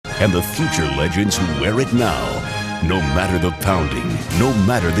and the future legends who wear it now. No matter the pounding, no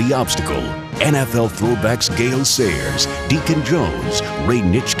matter the obstacle, NFL Throwbacks Gale Sayers, Deacon Jones, Ray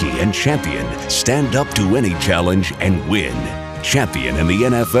Nitschke, and Champion stand up to any challenge and win. Champion in the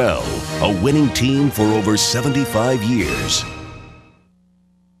NFL, a winning team for over 75 years.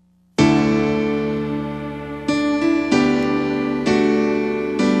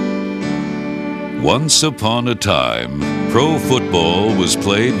 Once upon a time, pro football was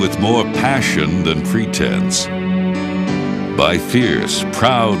played with more passion than pretense, by fierce,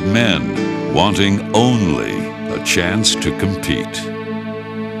 proud men wanting only a chance to compete.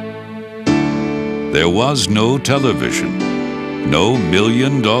 There was no television, no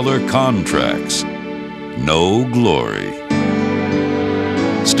million-dollar contracts, no glory.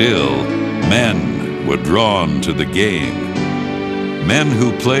 Still, men were drawn to the game. Men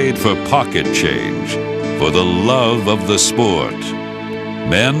who played for pocket change, for the love of the sport.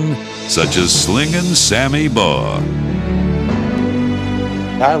 Men such as Slingin' Sammy Baugh.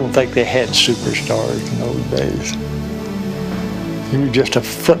 I don't think they had superstars in those days. You were just a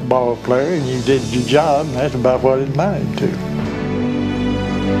football player and you did your job, and that's about what it amounted to.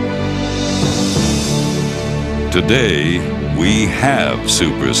 Today, we have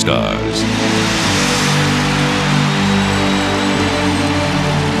superstars.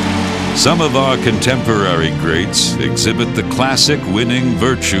 Some of our contemporary greats exhibit the classic winning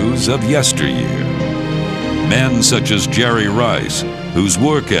virtues of yesteryear. Men such as Jerry Rice, whose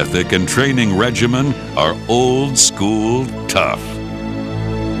work ethic and training regimen are old school tough.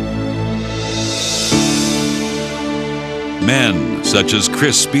 Men such as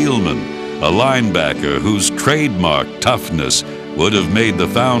Chris Spielman, a linebacker whose trademark toughness would have made the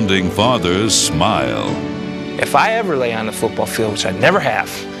founding fathers smile. If I ever lay on the football field, which I never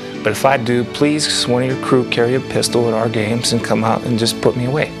have, but if I do, please, one of your crew carry a pistol at our games and come out and just put me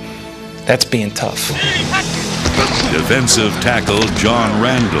away. That's being tough. Defensive tackle John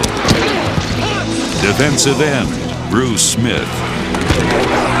Randall. Defensive end Bruce Smith.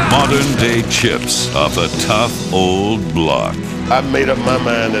 Modern day chips off a tough old block. I made up my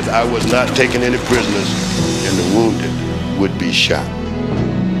mind that I was not taking any prisoners and the wounded would be shot.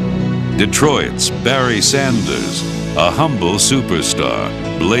 Detroit's Barry Sanders, a humble superstar,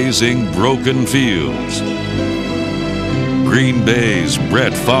 blazing broken fields. Green Bay's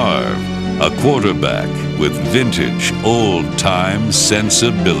Brett Favre, a quarterback with vintage, old-time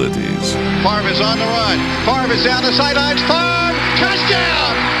sensibilities. Favre is on the run. Favre is down the sidelines. Favre,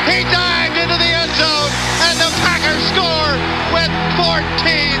 touchdown! He dived into the end zone, and the Packers score with 14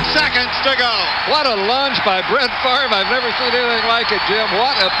 seconds to go. What a lunge by Brett Favre. I've never seen anything like it, Jim.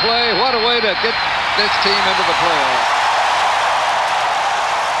 What a play. What a way to get this team into the playoffs.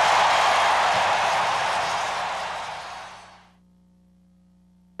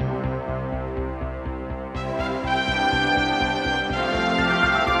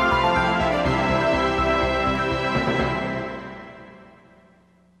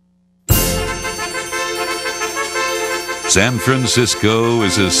 San Francisco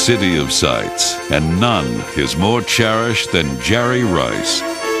is a city of sights, and none is more cherished than Jerry Rice.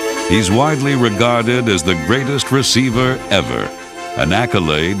 He's widely regarded as the greatest receiver ever, an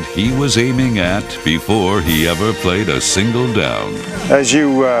accolade he was aiming at before he ever played a single down. As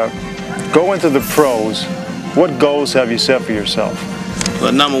you go into the pros, what goals have you set for yourself?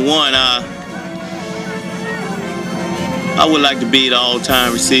 Well, number one, I would like to be the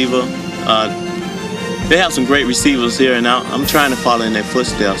all-time receiver. They have some great receivers here, and I'm trying to follow in their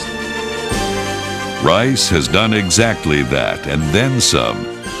footsteps. Rice has done exactly that, and then some.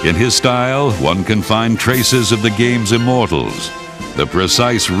 In his style, one can find traces of the game's immortals, the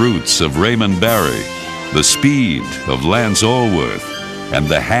precise roots of Raymond Barry, the speed of Lance Allworth, and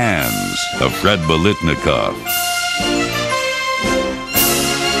the hands of Fred Biletnikoff.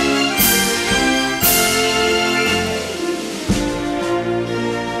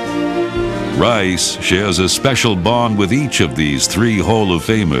 Rice shares a special bond with each of these three Hall of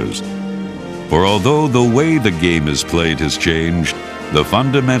Famers. For although the way the game is played has changed, the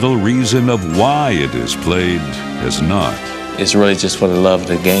fundamental reason of why it is played has not. It's really just for the love of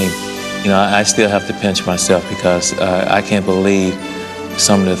the game. You know, I still have to pinch myself because I can't believe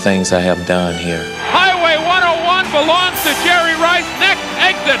some of the things I have done here. Highway 101 belongs to Jerry Rice. Next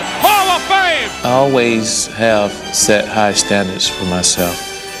exit, Hall of Fame. I always have set high standards for myself,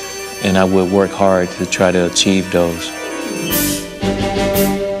 and I will work hard to try to achieve those.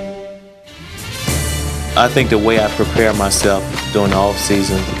 I think the way I prepare myself during the off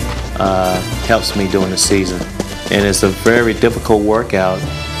season helps me during the season. And it's a very difficult workout.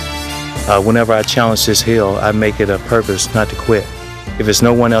 Whenever I challenge this hill, I make it a purpose not to quit. if there's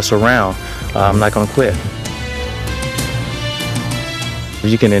no one else around, I'm not going to quit. If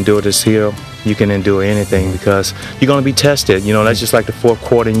you can endure this hill, you can endure anything because you're going to be tested. You know, that's just like the fourth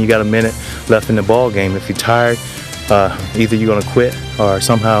quarter and you got a minute left in the ball game. If you're tired, either you're going to quit or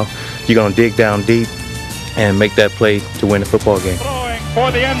somehow you're going to dig down deep and make that play to win the football game. Throwing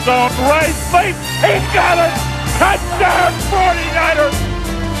for the end zone, Rice leap, he's got it! Touchdown 49ers!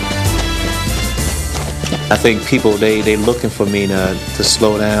 I think people, they looking for me to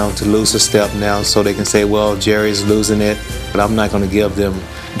slow down, to lose a step now so they can say, well, Jerry's losing it, but I'm not going to give them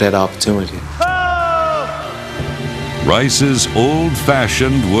that opportunity. Rice's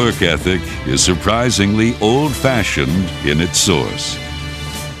old-fashioned work ethic is surprisingly old-fashioned in its source.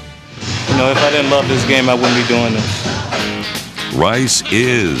 You know, if I didn't love this game, I wouldn't be doing this. Rice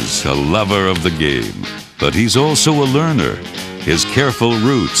is a lover of the game, but he's also a learner. His careful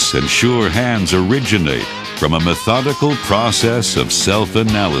roots and sure hands originate from a methodical process of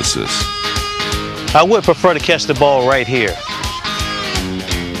self-analysis. I would prefer to catch the ball right here.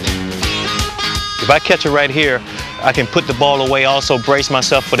 If I catch it right here, I can put the ball away, also brace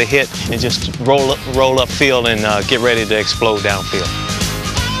myself for the hit, and just roll up field and get ready to explode downfield.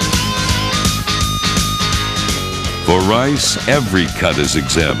 For Rice, every cut is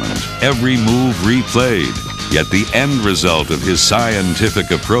examined, every move replayed, yet the end result of his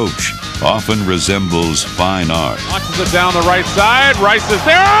scientific approach often resembles fine art. Launches it down the right side, Rice is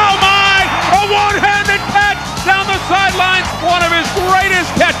there, oh my! A one-handed catch down the sidelines, one of his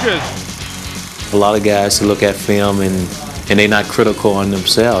greatest catches! A lot of guys who look at film and they're not critical on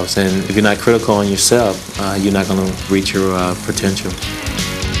themselves, and if you're not critical on yourself, you're not going to reach your potential.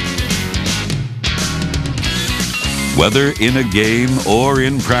 Whether in a game or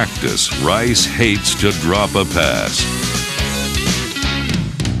in practice, Rice hates to drop a pass.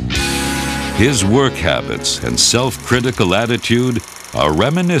 His work habits and self-critical attitude are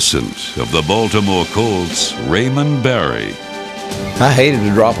reminiscent of the Baltimore Colts' Raymond Berry. I hated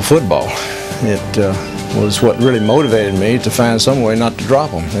to drop a football. It was what really motivated me to find some way not to drop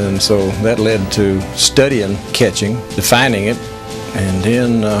them. And so that led to studying catching, defining it, and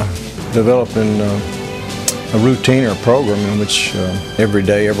then developing a routine or a program in which every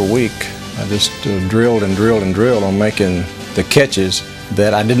day, every week, I just drilled and drilled and drilled on making the catches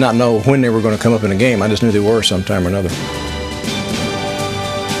that I did not know when they were going to come up in a game. I just knew they were sometime or another.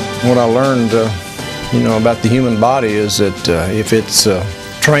 What I learned, about the human body is that if it's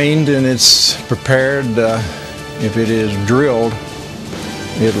trained and it's prepared, if it is drilled,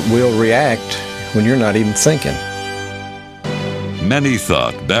 it will react when you're not even thinking. Many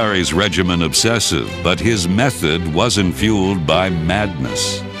thought Barry's regimen obsessive, but his method wasn't fueled by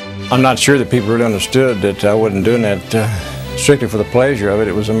madness. I'm not sure that people really understood that I wasn't doing that strictly for the pleasure of it.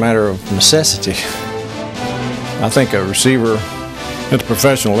 It was a matter of necessity. I think a receiver at the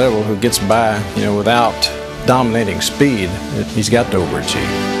professional level who gets by, without dominating speed, he's got to overachieve.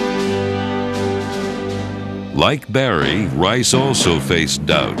 Like Barry, Rice also faced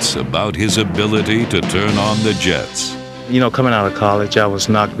doubts about his ability to turn on the Jets. Coming out of college, I was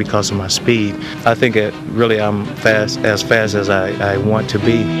knocked because of my speed. I think I'm fast as I want to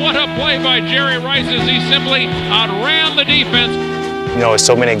be. What a play by Jerry Rice as he simply outran the defense. There's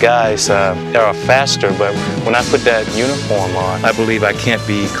so many guys that are faster, but when I put that uniform on, I believe I can't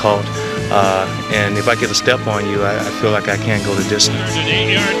be caught. And if I get a step on you, I feel like I can't go the distance. An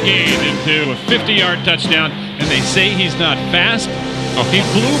 8-yard gain into a 50-yard touchdown, and they say he's not fast. Oh, he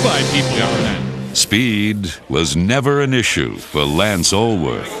flew by people on that. Speed was never an issue for Lance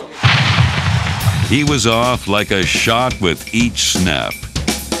Allworth. He was off like a shot with each snap.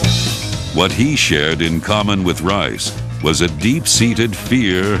 What he shared in common with Rice was a deep-seated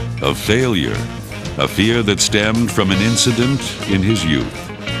fear of failure, a fear that stemmed from an incident in his youth.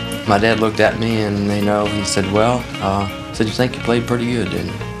 My dad looked at me and, he said, you think you played pretty good, didn't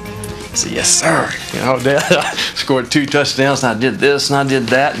you? I said, yes, sir. Dad, I scored 2 touchdowns and I did this and I did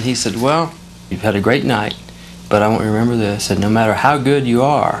that. And he said, well, you've had a great night, but I want you to remember this. I said, no matter how good you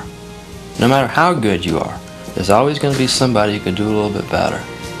are, there's always going to be somebody who can do a little bit better.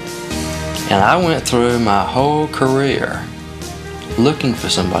 And I went through my whole career looking for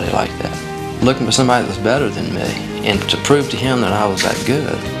somebody like that, looking for somebody that's better than me, and to prove to him that I was that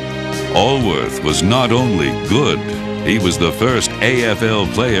good. Allworth was not only good, he was the first AFL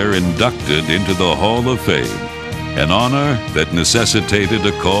player inducted into the Hall of Fame, an honor that necessitated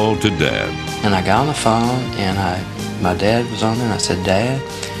a call to Dad. And I got on the phone, and my dad was on there, and I said, Dad,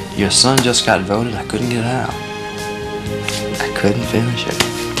 your son just got voted. I couldn't get out. I couldn't finish it.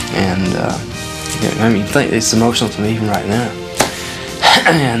 And, it's emotional to me even right now.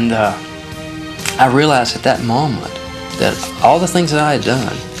 And I realized at that moment that all the things that I had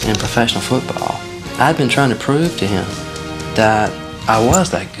done in professional football, I'd been trying to prove to him that I was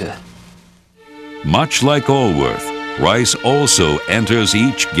that good. Much like Allworth, Rice also enters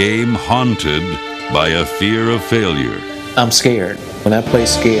each game haunted by a fear of failure. I'm scared. When I play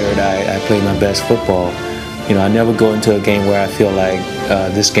scared, I play my best football. You know, I never go into a game where I feel like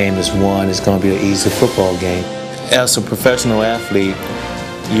this game is won, it's going to be an easy football game. As a professional athlete,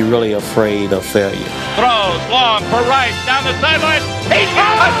 you're really afraid of failure. Throws long for Rice down the sideline. He's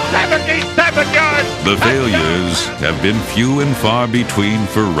got 77 yards. The failures have been few and far between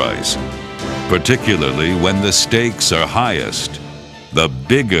for Rice, particularly when the stakes are highest. The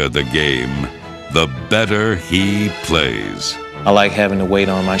bigger the game, the better he plays. I like having the weight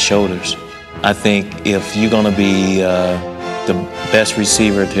on my shoulders. I think if you're going to be the best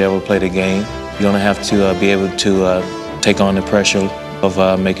receiver to ever play the game, you're going to have to be able to take on the pressure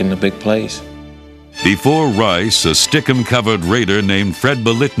of making the big plays. Before Rice, a stickum-covered Raider named Fred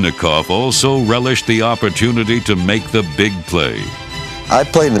Biletnikoff also relished the opportunity to make the big play. I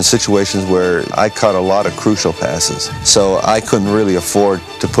played in situations where I caught a lot of crucial passes, so I couldn't really afford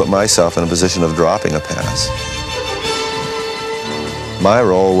to put myself in a position of dropping a pass. My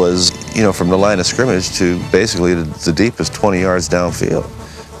role was, you know, from the line of scrimmage to basically the deepest 20 yards downfield,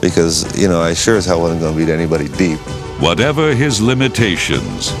 because, you know, I sure as hell wasn't going to beat anybody deep. Whatever his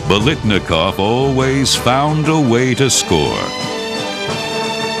limitations, Biletnikoff always found a way to score.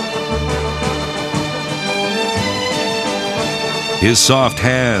 His soft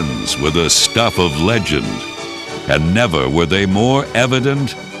hands were the stuff of legend, and never were they more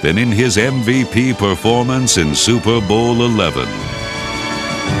evident than in his MVP performance in Super Bowl XI.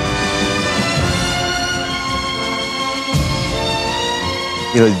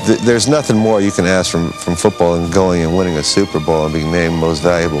 You know, there's nothing more you can ask from football than going and winning a Super Bowl and being named most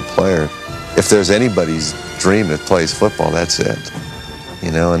valuable player. If there's anybody's dream that plays football, that's it.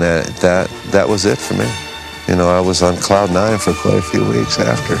 You know, and that was it for me. You know, I was on cloud 9 for quite a few weeks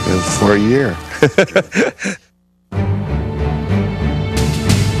after, for a year.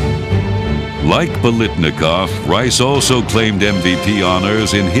 Like Biletnikoff, Rice also claimed MVP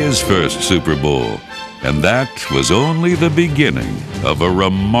honors in his first Super Bowl. And that was only the beginning of a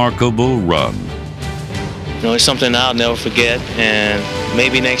remarkable run. You know, it's something I'll never forget, and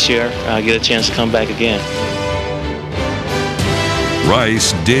maybe next year I'll get a chance to come back again.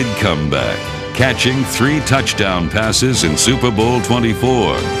 Rice did come back, catching 3 touchdown passes in Super Bowl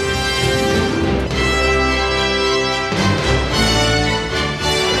 24.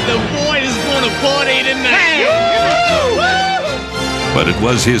 The boy is going to party tonight. But it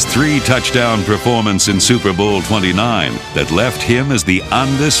was his 3 touchdown performance in Super Bowl 29 that left him as the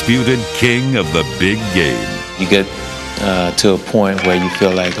undisputed king of the big game. You get to a point where you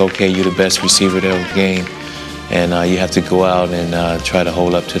feel like, okay, you're the best receiver of the game, and you have to go out and try to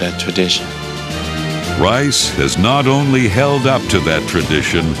hold up to that tradition. Rice has not only held up to that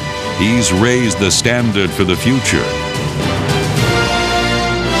tradition, he's raised the standard for the future.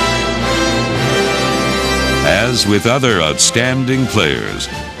 As with other outstanding players,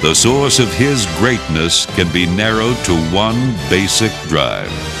 the source of his greatness can be narrowed to one basic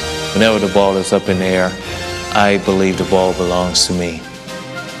drive. Whenever the ball is up in the air, I believe the ball belongs to me.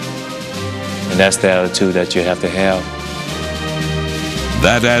 And that's the attitude that you have to have.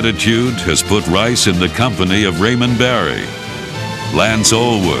 That attitude has put Rice in the company of Raymond Barry, Lance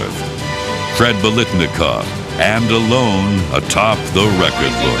Allworth, Fred Biletnikoff, and alone atop the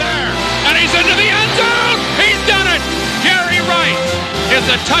record book. And he's into the end zone! He's done it! Jerry Rice is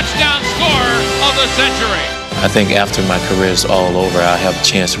the touchdown scorer of the century. I think after my career is all over, I'll have a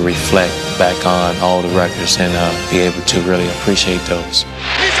chance to reflect back on all the records and be able to really appreciate those.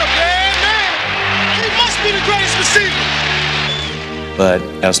 He's a bad man. He must be the greatest receiver. But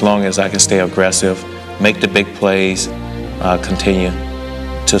as long as I can stay aggressive, make the big plays, continue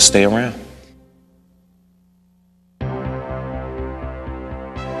to stay around.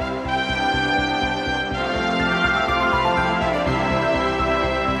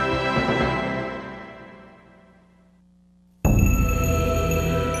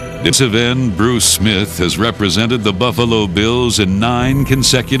 Defensive end Bruce Smith has represented the Buffalo Bills in 9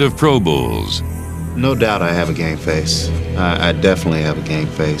 consecutive Pro Bowls. No doubt I have a game face. I definitely have a game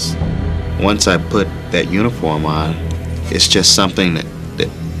face. Once I put that uniform on, it's just something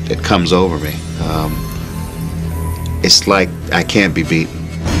that comes over me. It's like I can't be beaten.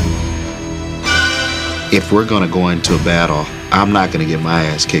 If we're going to go into a battle, I'm not going to get my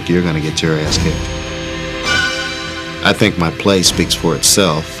ass kicked. You're going to get your ass kicked. I think my play speaks for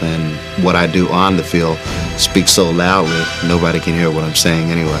itself, and what I do on the field speaks so loudly, nobody can hear what I'm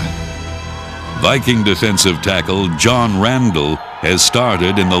saying anyway. Viking defensive tackle John Randall has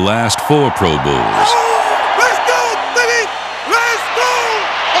started in the last 4 Pro Bowls. Let's go, baby! Let's go!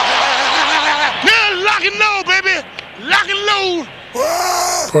 Now lock and load, baby! Lock and load!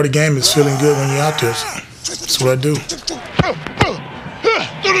 Part of the game is feeling good when you're out there, so that's what I do.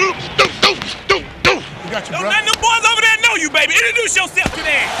 Don't let them boys over there know you, baby. Introduce yourself to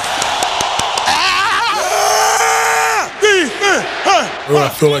them. What I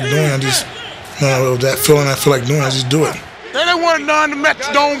feel like doing, I just, that feeling I feel like doing, I just do it. They don't want none the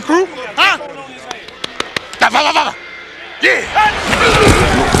Metrodome crew, huh? Yeah.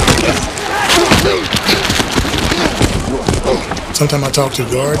 Sometimes I talk to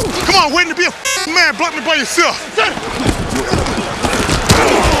the guard. Come on, waiting to be a man, block me by yourself.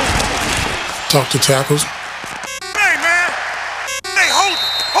 Talk to tackles. Hey, man. Hey, hold it.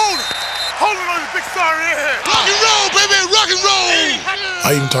 Hold it on your big star in here. Rock and roll, baby, rock and roll.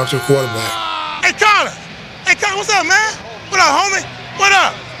 I even talk to the quarterback. Hey, Colin. Hey, Colin, what's up, man? What up, homie? What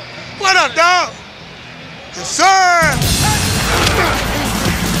up? What up, dog? Yes, sir.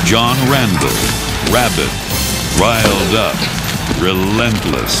 John Randall, rabid, riled up,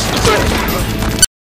 relentless.